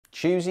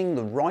Choosing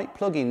the right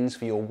plugins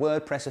for your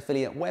WordPress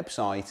affiliate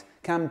website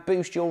can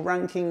boost your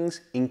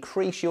rankings,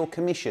 increase your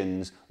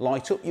commissions,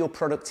 light up your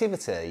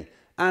productivity,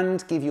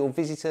 and give your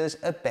visitors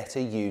a better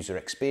user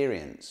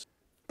experience.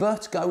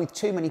 But go with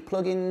too many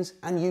plugins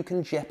and you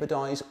can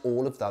jeopardize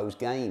all of those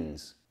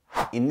gains.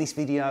 In this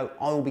video,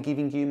 I will be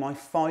giving you my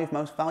 5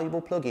 most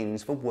valuable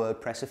plugins for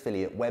WordPress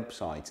affiliate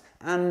websites,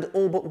 and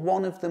all but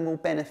one of them will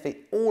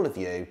benefit all of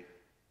you,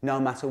 no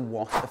matter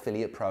what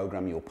affiliate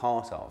program you're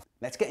part of.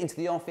 Let's get into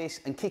the office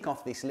and kick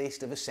off this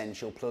list of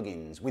essential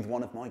plugins with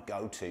one of my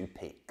go-to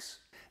picks.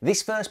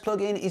 This first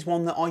plugin is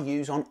one that I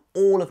use on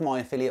all of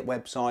my affiliate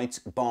websites,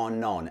 bar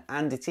none,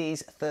 and it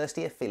is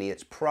Thirsty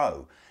Affiliates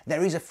Pro.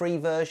 There is a free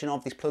version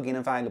of this plugin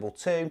available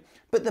too,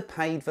 but the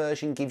paid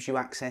version gives you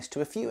access to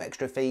a few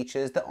extra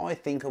features that I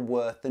think are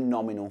worth the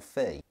nominal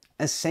fee.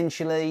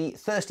 Essentially,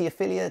 Thirsty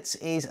Affiliates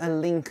is a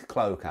link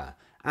cloaker.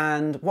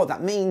 And what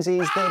that means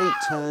is that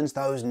it turns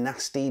those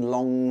nasty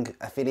long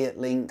affiliate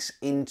links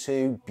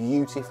into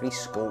beautifully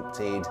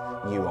sculpted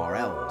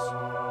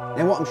URLs.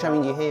 Now what I'm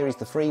showing you here is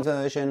the free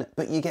version,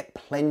 but you get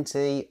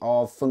plenty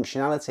of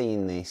functionality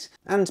in this.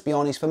 And to be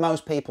honest, for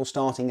most people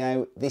starting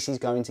out, this is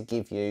going to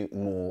give you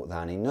more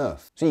than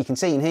enough. So you can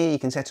see in here, you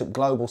can set up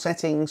global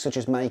settings such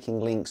as making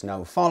links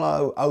no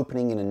follow,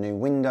 opening in a new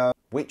window,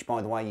 which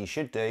by the way you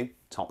should do,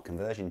 top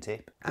conversion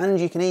tip. And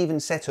you can even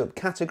set up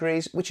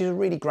categories, which is a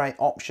really great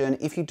option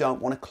if you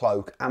don't want to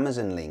cloak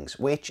Amazon links,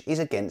 which is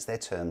against their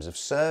terms of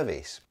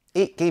service.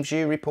 It gives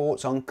you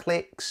reports on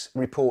clicks,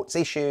 reports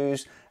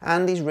issues,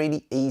 and is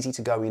really easy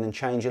to go in and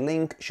change a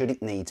link should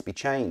it need to be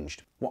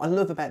changed. What I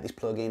love about this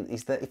plugin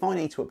is that if I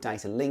need to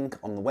update a link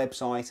on the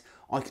website,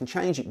 I can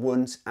change it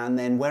once and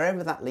then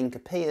wherever that link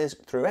appears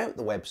throughout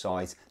the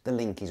website, the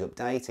link is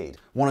updated.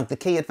 One of the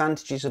key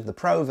advantages of the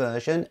Pro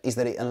version is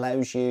that it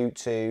allows you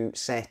to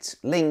set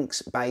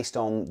links based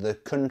on the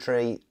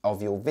country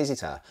of your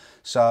visitor.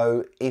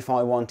 So if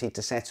I wanted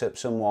to set up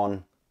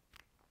someone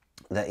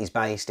that is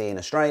based in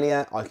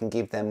Australia, I can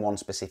give them one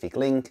specific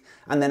link,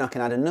 and then I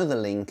can add another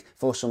link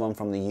for someone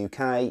from the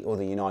UK or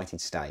the United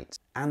States.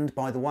 And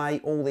by the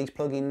way, all these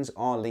plugins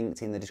are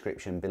linked in the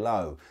description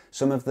below.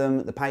 Some of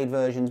them, the paid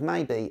versions,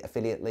 may be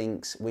affiliate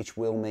links, which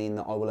will mean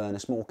that I will earn a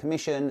small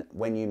commission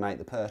when you make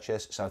the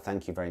purchase, so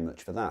thank you very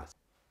much for that.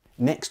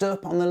 Next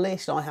up on the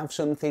list, I have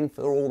something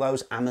for all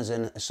those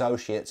Amazon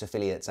Associates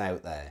affiliates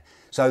out there.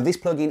 So this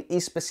plugin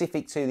is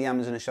specific to the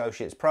Amazon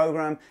Associates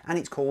program and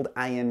it's called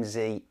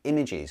AMZ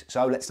Images.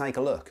 So let's take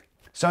a look.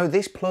 So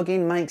this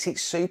plugin makes it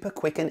super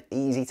quick and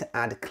easy to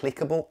add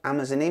clickable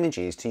Amazon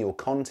images to your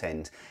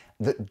content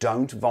that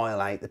don't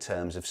violate the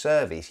terms of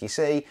service. You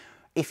see,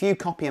 if you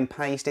copy and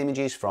paste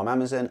images from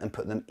Amazon and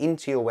put them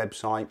into your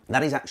website,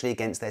 that is actually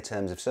against their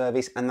terms of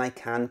service and they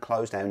can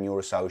close down your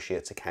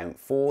associate's account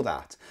for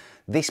that.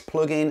 This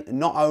plugin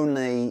not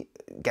only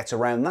gets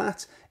around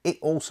that, it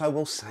also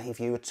will save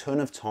you a ton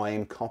of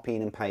time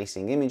copying and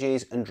pasting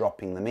images and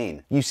dropping them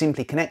in. You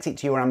simply connect it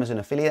to your Amazon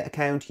affiliate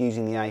account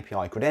using the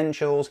API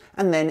credentials,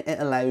 and then it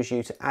allows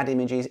you to add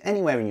images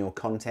anywhere in your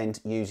content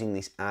using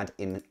this Add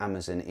in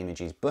Amazon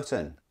Images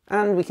button.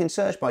 And we can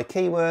search by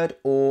keyword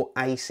or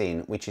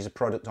ASIN, which is a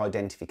product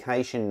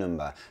identification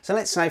number. So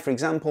let's say, for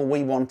example,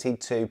 we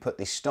wanted to put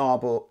this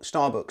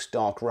Starbucks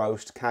Dark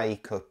Roast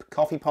K-Cup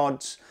coffee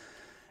pods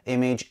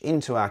image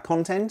into our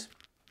content.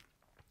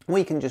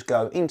 We can just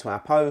go into our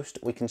post,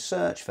 we can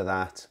search for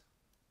that.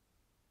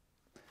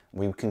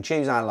 We can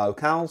choose our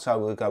locale, so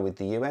we'll go with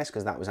the US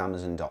because that was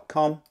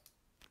Amazon.com.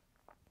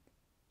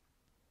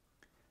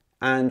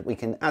 And we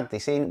can add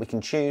this in, we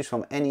can choose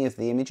from any of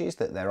the images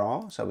that there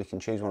are, so we can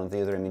choose one of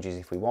the other images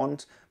if we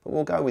want, but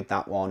we'll go with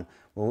that one,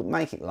 we'll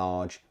make it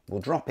large, we'll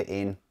drop it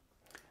in,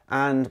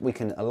 and we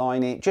can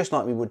align it just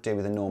like we would do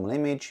with a normal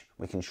image.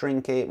 We can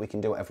shrink it, we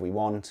can do whatever we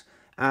want,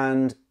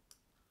 and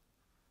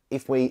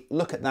if we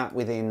look at that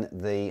within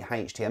the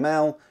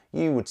HTML,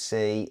 you would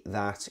see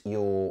that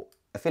your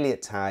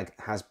affiliate tag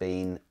has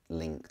been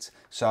linked.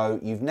 So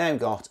you've now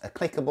got a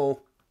clickable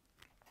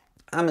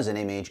Amazon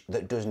image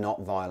that does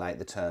not violate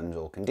the terms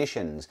or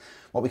conditions.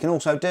 What we can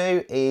also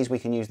do is we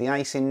can use the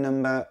ASIN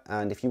number,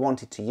 and if you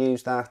wanted to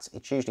use that,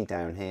 it's usually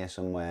down here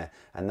somewhere,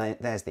 and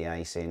there's the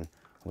ASIN.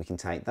 We can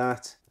take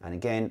that, and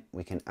again,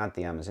 we can add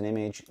the Amazon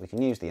image, we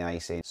can use the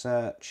ASIN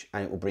search,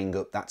 and it will bring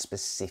up that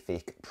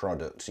specific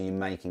product. So you're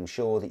making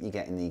sure that you're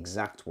getting the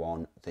exact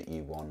one that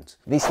you want.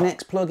 This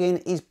next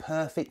plugin is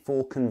perfect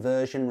for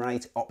conversion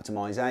rate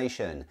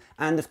optimization.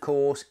 And of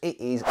course, it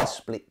is a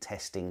split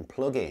testing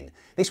plugin.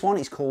 This one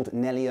is called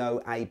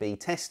Nelio A/B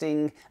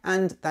Testing,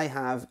 and they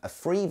have a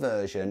free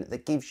version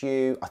that gives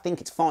you, I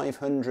think it's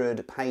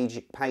 500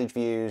 page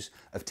views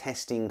of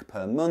testing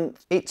per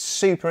month. It's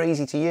super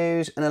easy to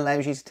use and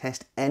allows you to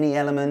test any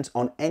element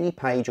on any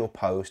page or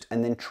post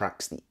and then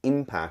tracks the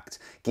impact,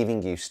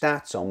 giving you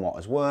stats on what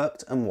has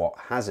worked and what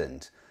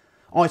hasn't.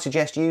 I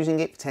suggest using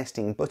it for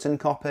testing button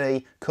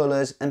copy,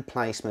 colours and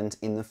placement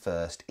in the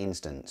first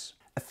instance.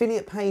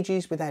 Affiliate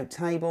pages without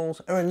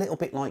tables are a little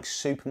bit like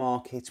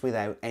supermarkets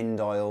without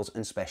end aisles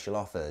and special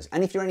offers.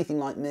 And if you're anything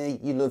like me,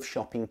 you love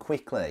shopping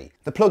quickly.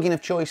 The plugin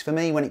of choice for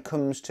me when it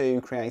comes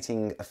to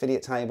creating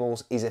affiliate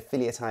tables is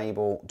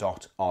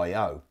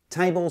affiliatetable.io.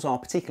 Tables are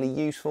particularly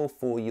useful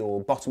for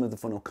your bottom of the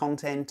funnel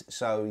content,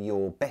 so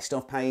your best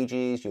of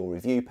pages, your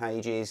review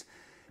pages,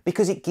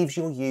 because it gives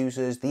your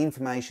users the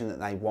information that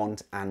they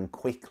want and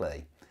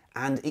quickly.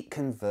 And it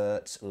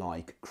converts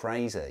like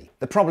crazy.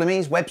 The problem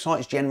is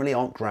websites generally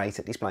aren't great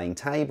at displaying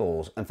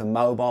tables, and for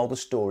mobile the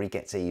story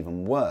gets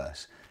even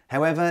worse.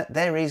 However,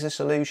 there is a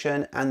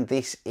solution, and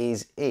this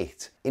is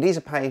it. It is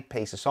a paid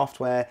piece of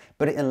software,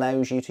 but it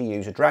allows you to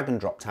use a drag and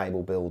drop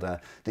table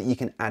builder that you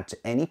can add to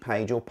any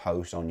page or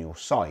post on your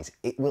site.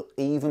 It will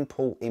even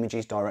pull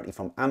images directly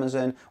from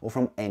Amazon or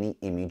from any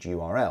image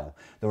URL.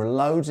 There are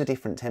loads of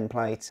different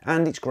templates,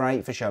 and it's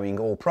great for showing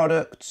all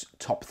products,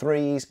 top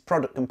threes,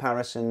 product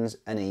comparisons,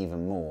 and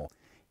even more.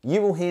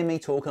 You will hear me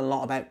talk a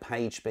lot about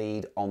page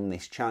speed on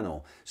this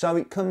channel, so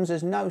it comes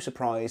as no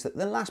surprise that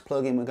the last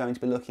plugin we're going to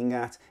be looking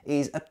at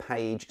is a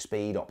page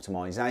speed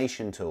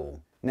optimization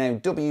tool. Now,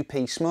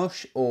 WP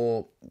Smush,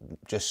 or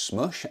just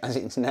Smush as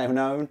it's now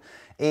known,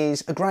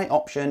 is a great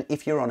option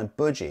if you're on a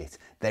budget.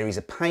 There is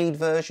a paid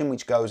version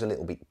which goes a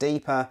little bit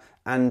deeper,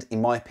 and in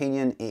my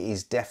opinion it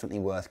is definitely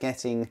worth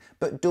getting,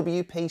 but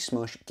WP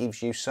Smush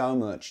gives you so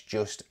much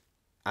just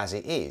as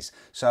it is.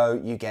 So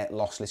you get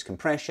lossless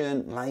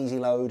compression, lazy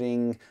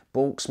loading,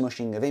 bulk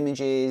smushing of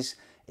images,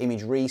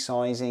 image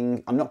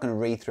resizing. I'm not going to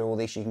read through all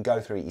this, you can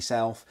go through it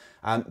yourself.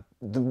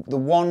 The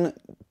one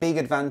big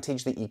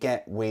advantage that you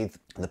get with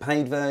the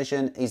paid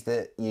version is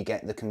that you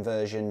get the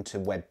conversion to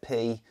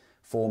WebP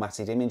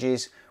formatted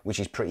images, which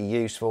is pretty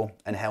useful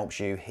and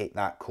helps you hit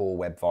that core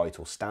Web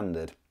Vital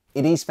standard.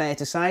 It is fair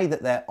to say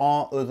that there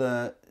are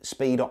other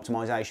speed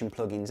optimization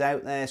plugins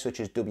out there, such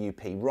as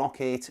WP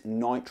Rocket,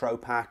 Nitro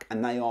Pack,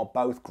 and they are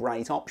both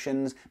great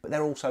options, but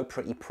they're also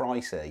pretty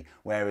pricey,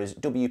 whereas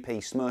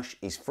WP Smush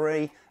is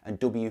free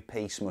and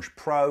WP Smush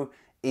Pro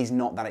is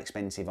not that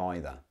expensive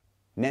either.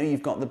 Now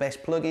you've got the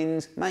best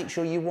plugins, make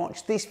sure you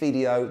watch this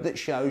video that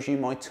shows you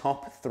my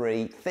top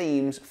 3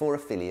 themes for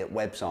affiliate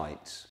websites.